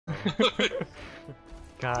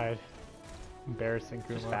God. Embarrassing,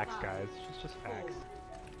 Kuma. Just facts, guys. Just facts.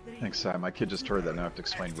 Thanks, Sam. My kid just heard that. Now I have to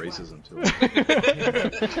explain racism to him.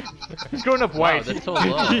 He's growing up white. Wow, that's so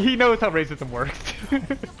low. He knows how racism works.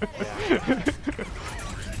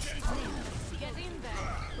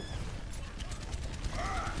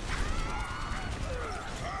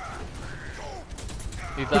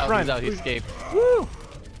 He's out, he escaped. Woo!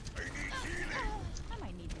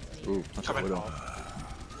 Ooh, that's a widow.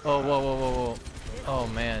 Oh, whoa. Oh,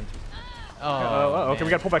 man. Oh, okay, we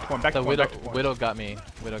gotta pull back to point. Back to point. Widow got me.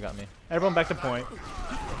 Everyone back to point.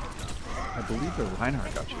 I believe the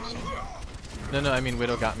Reinhardt got you. So. No, I mean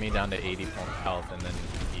Widow got me down to 80 health and then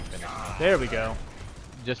he finished me. There we go.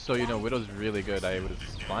 Just so you know, Widow's really good. I was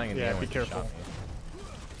flying in the air when be she careful. shot me.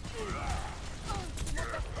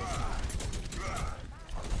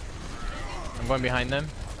 I'm going behind them.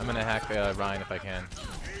 I'm gonna hack Ryan if I can.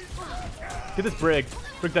 Get this Brig.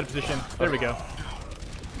 Brig's out of position. There we go.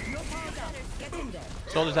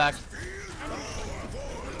 Soldier's hacked.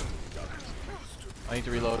 I need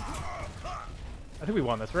to reload. I think we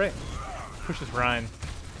won this, right? Push this Ryan.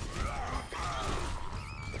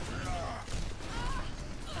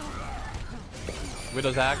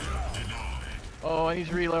 Widow's hacked. Oh, I need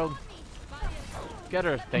to reload. Get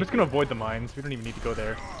her. I'm just gonna avoid the mines. We don't even need to go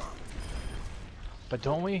there. But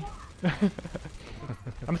don't we? I'm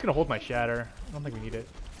just gonna hold my shatter. I don't think we need it.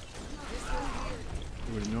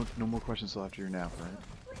 No more questions till after your nap,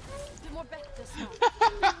 right?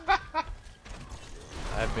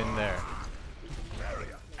 I've been there.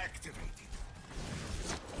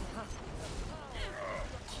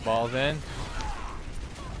 Balls in.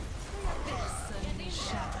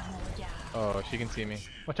 Oh, she can see me.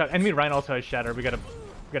 Watch out. Enemy Ryan also has shatter. We gotta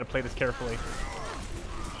play this carefully.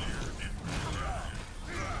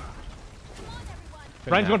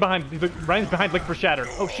 Ryan's going behind. Ryan's behind looking for shatter.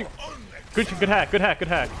 Oh shoot. Good hack.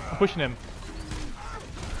 I'm pushing him.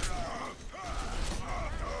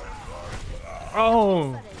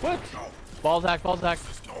 Oh, what? Balls hacked.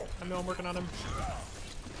 I know I'm working on him.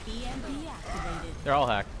 They're all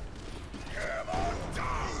hacked.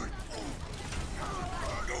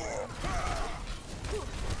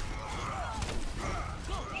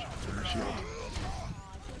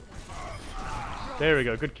 There we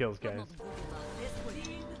go. Good kills, guys.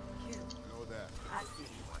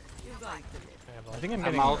 I think I'm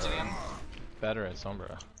getting better at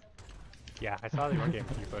Sombra. Yeah, I saw the one game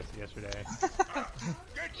you posted yesterday.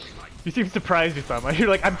 You seem surprised or something. You're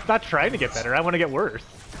like, I'm not trying to get better. I want to get worse.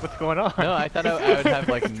 What's going on? No, I thought I would have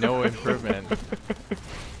like no improvement.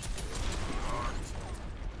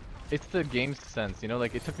 It's the game sense, you know.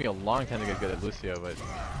 Like it took me a long time to get good at Lucio, but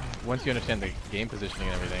once you understand the game positioning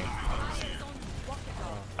and everything.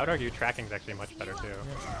 I would argue tracking's actually much better too.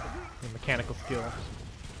 The mechanical skill.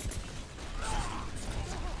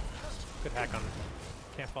 Good hack on.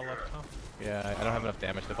 Can't fall left. Oh. Yeah, I don't have enough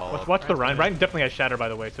damage to follow up. Watch the Ryan. Ryan definitely has shatter, by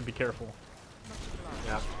the way, so be careful.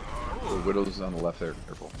 Yeah. The Widow's on the left there.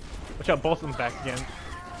 Careful. Watch out, Bolson's back again.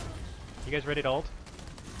 You guys ready to ult?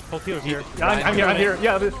 Pulse healer's here. Yeah, Ryan, I'm here.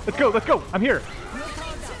 Yeah, let's go. I'm here.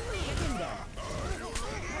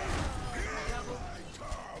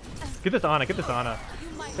 Get this Ana.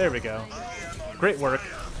 There we go. Great work.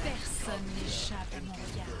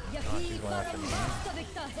 She's going after me.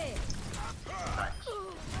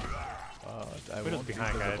 I won't be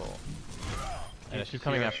behind, guys. visible. Yeah, she's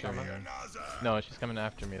coming after me. No, she's coming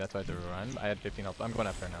after me. That's why I had to run. I had 15 health. I'm going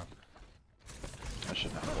after her now. I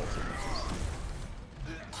should not ult.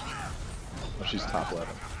 Oh, she's top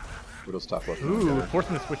left. Widow's top left. Ooh,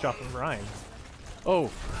 forcing the switch off of Ryan. Oh,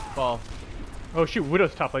 ball. Oh shoot,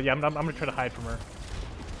 Widow's top left. Yeah, I'm gonna try to hide from her.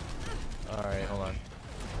 Alright, hold on.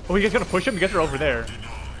 Oh, you guys gonna push him? You guys are over there.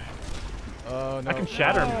 Oh no. I can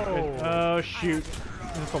shatter him. Oh shoot.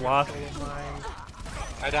 This is a loss.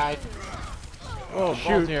 I died. Oh,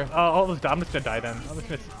 Shoot. here. I'm just gonna die then. I'm just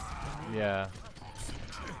gonna... Yeah.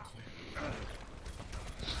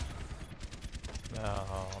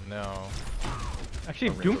 Oh no. Actually,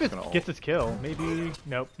 if Doomfist gets his kill, maybe...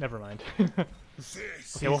 Nope, never mind.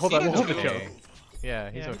 Okay, we'll hold the choke.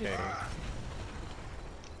 Yeah, he's okay.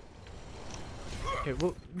 Okay,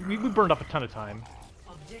 well, we burned off a ton of time.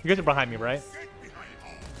 You guys are behind me, right?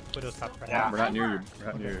 Widow's top right. Yeah. We're not near you. We're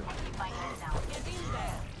not near you.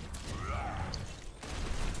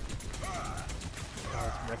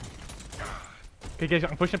 Okay, guys,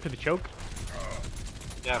 I'm pushing up to the choke.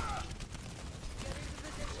 Yeah.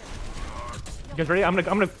 You guys ready? I'm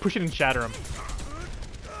gonna push it and shatter him.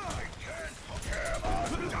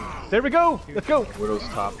 There we go. Let's go. Widow's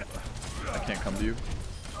top. I can't come to you.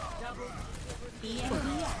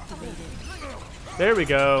 There we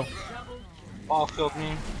go. Ball killed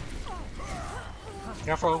me.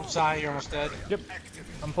 Careful, Sai, you're almost dead. Yep.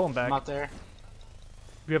 I'm pulling back. I'm not there.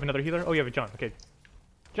 We have another healer? Oh, you have a John. Okay.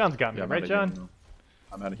 John's got me, Yeah, I'm right, out of John? healing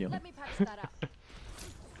now. I'm out of healing. Let me patch that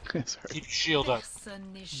up. Sorry. Keep your shield up. Personne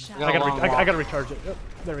n'échappe. Yeah. I gotta recharge it. Yep.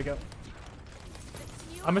 There we go.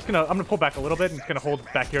 I'm gonna pull back a little bit and just gonna hold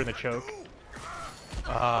back here in the choke.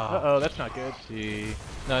 Uh-oh, that's not good.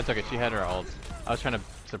 No, it's okay. She had her ult. I was trying to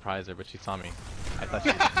surprise her, but she saw me. I thought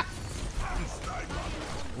she...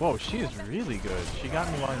 Whoa, she is really good. She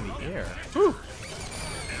got me while in the air. Whew.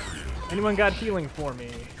 Anyone got healing for me?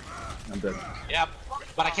 I'm dead. Yep.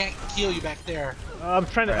 But I can't heal you back there. I'm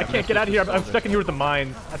trying to. I can't get out of here. I'm stuck in here with the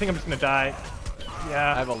mines. I think I'm just gonna die.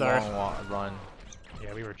 Yeah. I have a sorry. long run.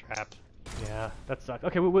 Yeah, we were trapped. Yeah, that sucks.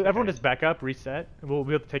 Okay, everyone just back up, reset, and we'll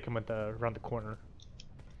be able to take him around the corner.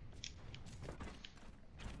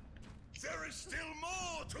 There is still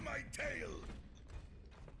more to my tale.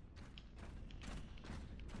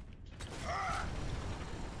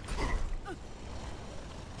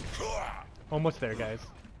 Almost there, guys.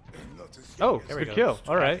 Not as Oh, young as good kill.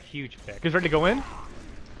 All right. Huge pick. You guys ready to go in?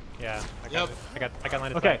 Yeah. Yep. I got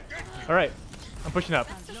line of Okay. sight. All right. I'm pushing up.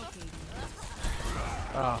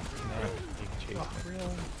 Oh, man. He chased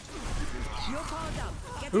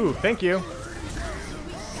me. Ooh, thank you.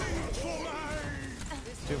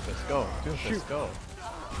 Doomfist, go. Doomfist, go.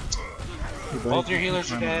 Both your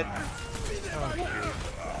healers are dead.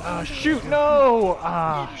 Shoot! No!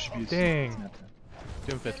 Ah, dang.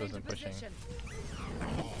 Doomfist wasn't pushing.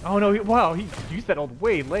 Oh no! Wow, he used that ult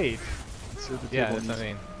way late. Yeah, that's what I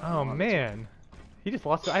mean. Oh man, he just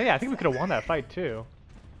lost. Yeah, I think we could have won that fight too.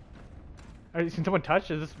 Can someone touch?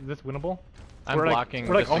 Is this winnable? I'm we're blocking.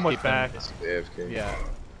 We're like just to almost keep him- back. AFK. Yeah.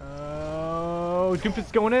 Oh, Doomfist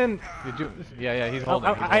is going in. Yeah, he's Oh, holding.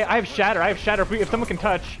 I have shatter. I have shatter. If someone can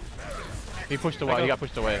touch, He pushed away. He got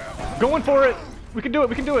pushed away. going for it. We can do it.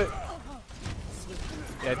 We can do it.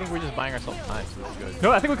 Yeah, I think we're just buying ourselves time, so this is good.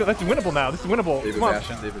 No, I think that's winnable now. This is winnable. David Come on.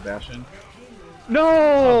 Bastion, David Bastion.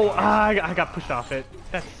 No! I got pushed off it.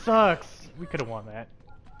 That sucks. We could have won that.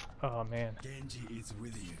 Oh man. Genji is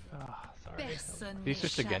with you. Ah, sorry. Personne Did he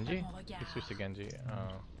switch to n'échappe à Genji? mon regard. He switched to Genji.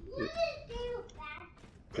 Oh.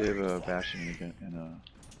 They have a Bastion in a.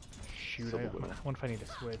 Shoot, Silver I Widow. wonder if I need to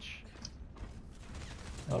switch.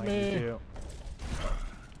 I Help might need me. to.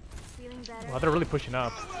 Feeling better? Wow, they're really pushing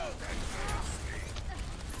up.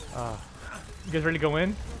 You guys ready to go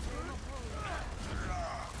in?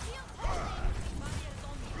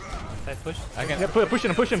 I push. I can. Yeah,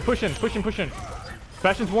 pushing.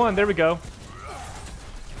 Bastion's one. There we go.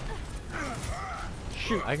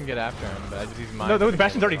 Shoot. I can get after him, but I just use mine. No, the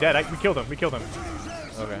Bastion's already dead. We killed him. We killed him.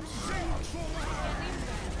 Okay.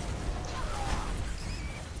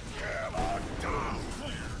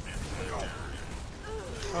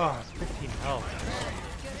 Oh, it's 15 health.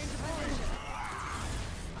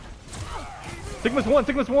 Sigma's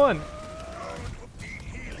one.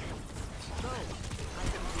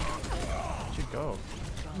 Should go.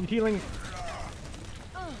 Need healing.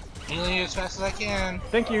 Healing you as fast as I can.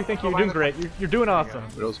 Thank you. You're doing great. You're doing awesome.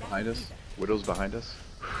 Widow's behind us. Widow's behind us.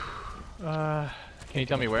 Can you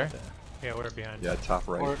tell me where? Yeah, we're behind. Yeah, top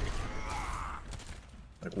right. Or,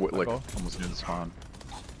 Like Go. almost near the spawn.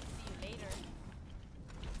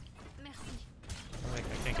 I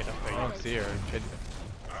can't get up there I yet. don't see her.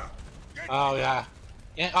 oh yeah.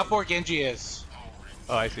 Yeah, up where Genji is.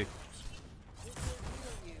 Oh, I see.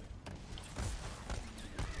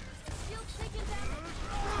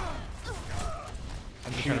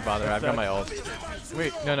 I'm just trying to bother her. I've got my ult.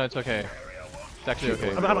 Wait, no, it's okay. It's actually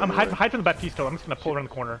okay. I'm hide from the Baptiste. I'm just gonna pull around the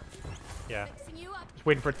corner. Yeah. Just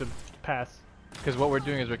waiting for it to pass. Because what we're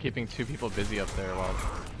doing is we're keeping two people busy up there while,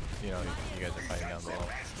 you know, you guys are fighting down below.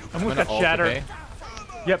 I'm almost gonna got ult, shatter. okay?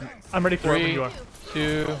 Yep, I'm ready for it when 3, you are.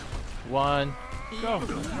 2, 1. Go.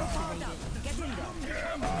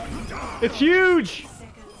 It's huge!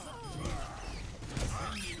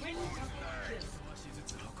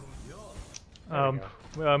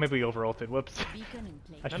 Well, maybe we over ulted. Whoops.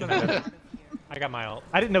 I should No. have. I got my ult.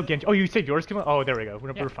 I didn't know Genji. Oh, you saved yours, Kima? Oh, there we go.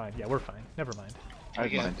 We're Yeah. fine. Yeah, we're fine. Never mind. I have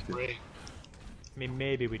Again, mine too. great. I mean,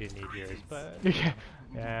 maybe we didn't need yours, but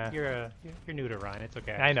Yeah. you're new to Ryan. It's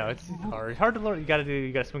okay. I know it's hard. Hard to learn. You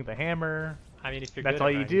gotta swing the hammer. I mean, if you're That's good all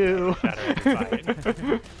at you Ryan, do. can shatter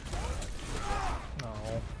every fight.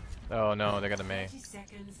 Oh. Oh no, they got a Mei.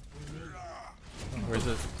 Where's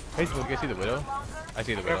this? Hey, You guys see the Widow? I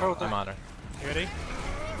see the Careful Widow. with I'm that. on her. You ready?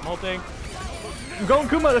 Molting. I'm going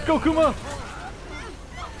Kuma. Let's go Kuma.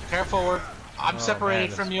 Careful, I'm Oh, separated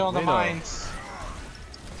man, from this you on the Widow. mines.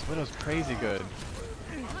 This Widow's crazy good.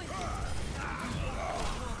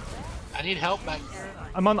 I need help back here.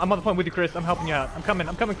 I'm on the point with you, Chris. I'm helping you out. I'm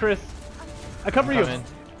coming, Chris. I cover you. Come in.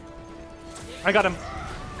 I got him.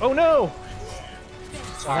 Oh no!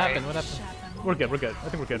 What Sorry. happened? What happened? We're good, I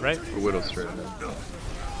think we're good, right? The Widow's straight ahead.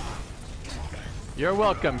 You're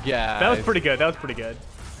welcome, guys. That was pretty good,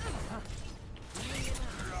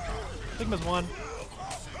 Sigma's one.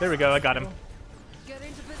 There we go, I got him. Get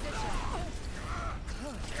into position.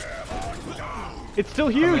 It's still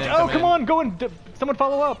huge! in, Oh, come come in. on, go and someone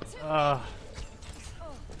follow up!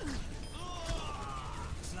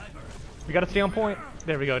 We gotta stay on point.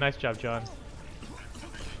 There we go, nice job, John.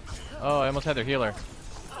 Oh, I almost had their healer.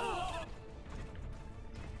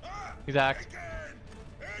 He's hacked.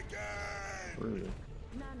 Nanoboost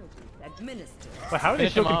administered. But how are they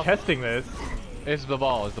Finish still him off. contesting this? It's the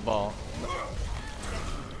ball. It's the ball.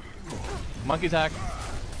 Monkey's hacked.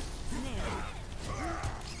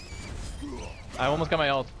 I almost got my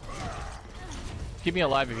ult. Keep me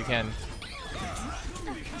alive if you can.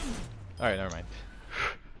 Alright, never mind.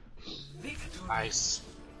 Nice.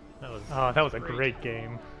 Oh, that was a great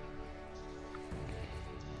game.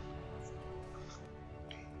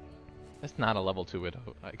 That's not a level 2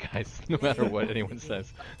 Widow, guys, no matter what anyone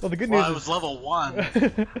says. Well, the good Well, news I is was level 1.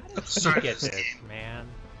 You get this, man.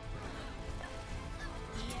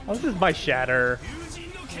 oh, this is my shatter.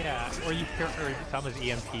 Yeah, or Tama's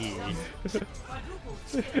EMP.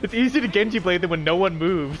 It's easy to Genji blade them when no one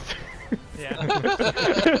moves. Yeah.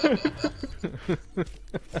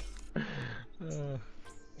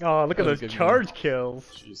 Oh, look at That was those a good charge kills.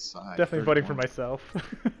 Jeez, Sai, Definitely third voting for one. myself.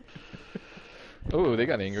 Oh, they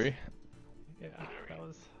got angry. Yeah, that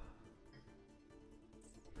was.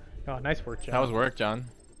 Oh, nice work, John. That was work, John.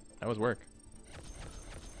 That was work.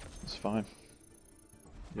 It's fine.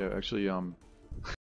 Yeah, actually,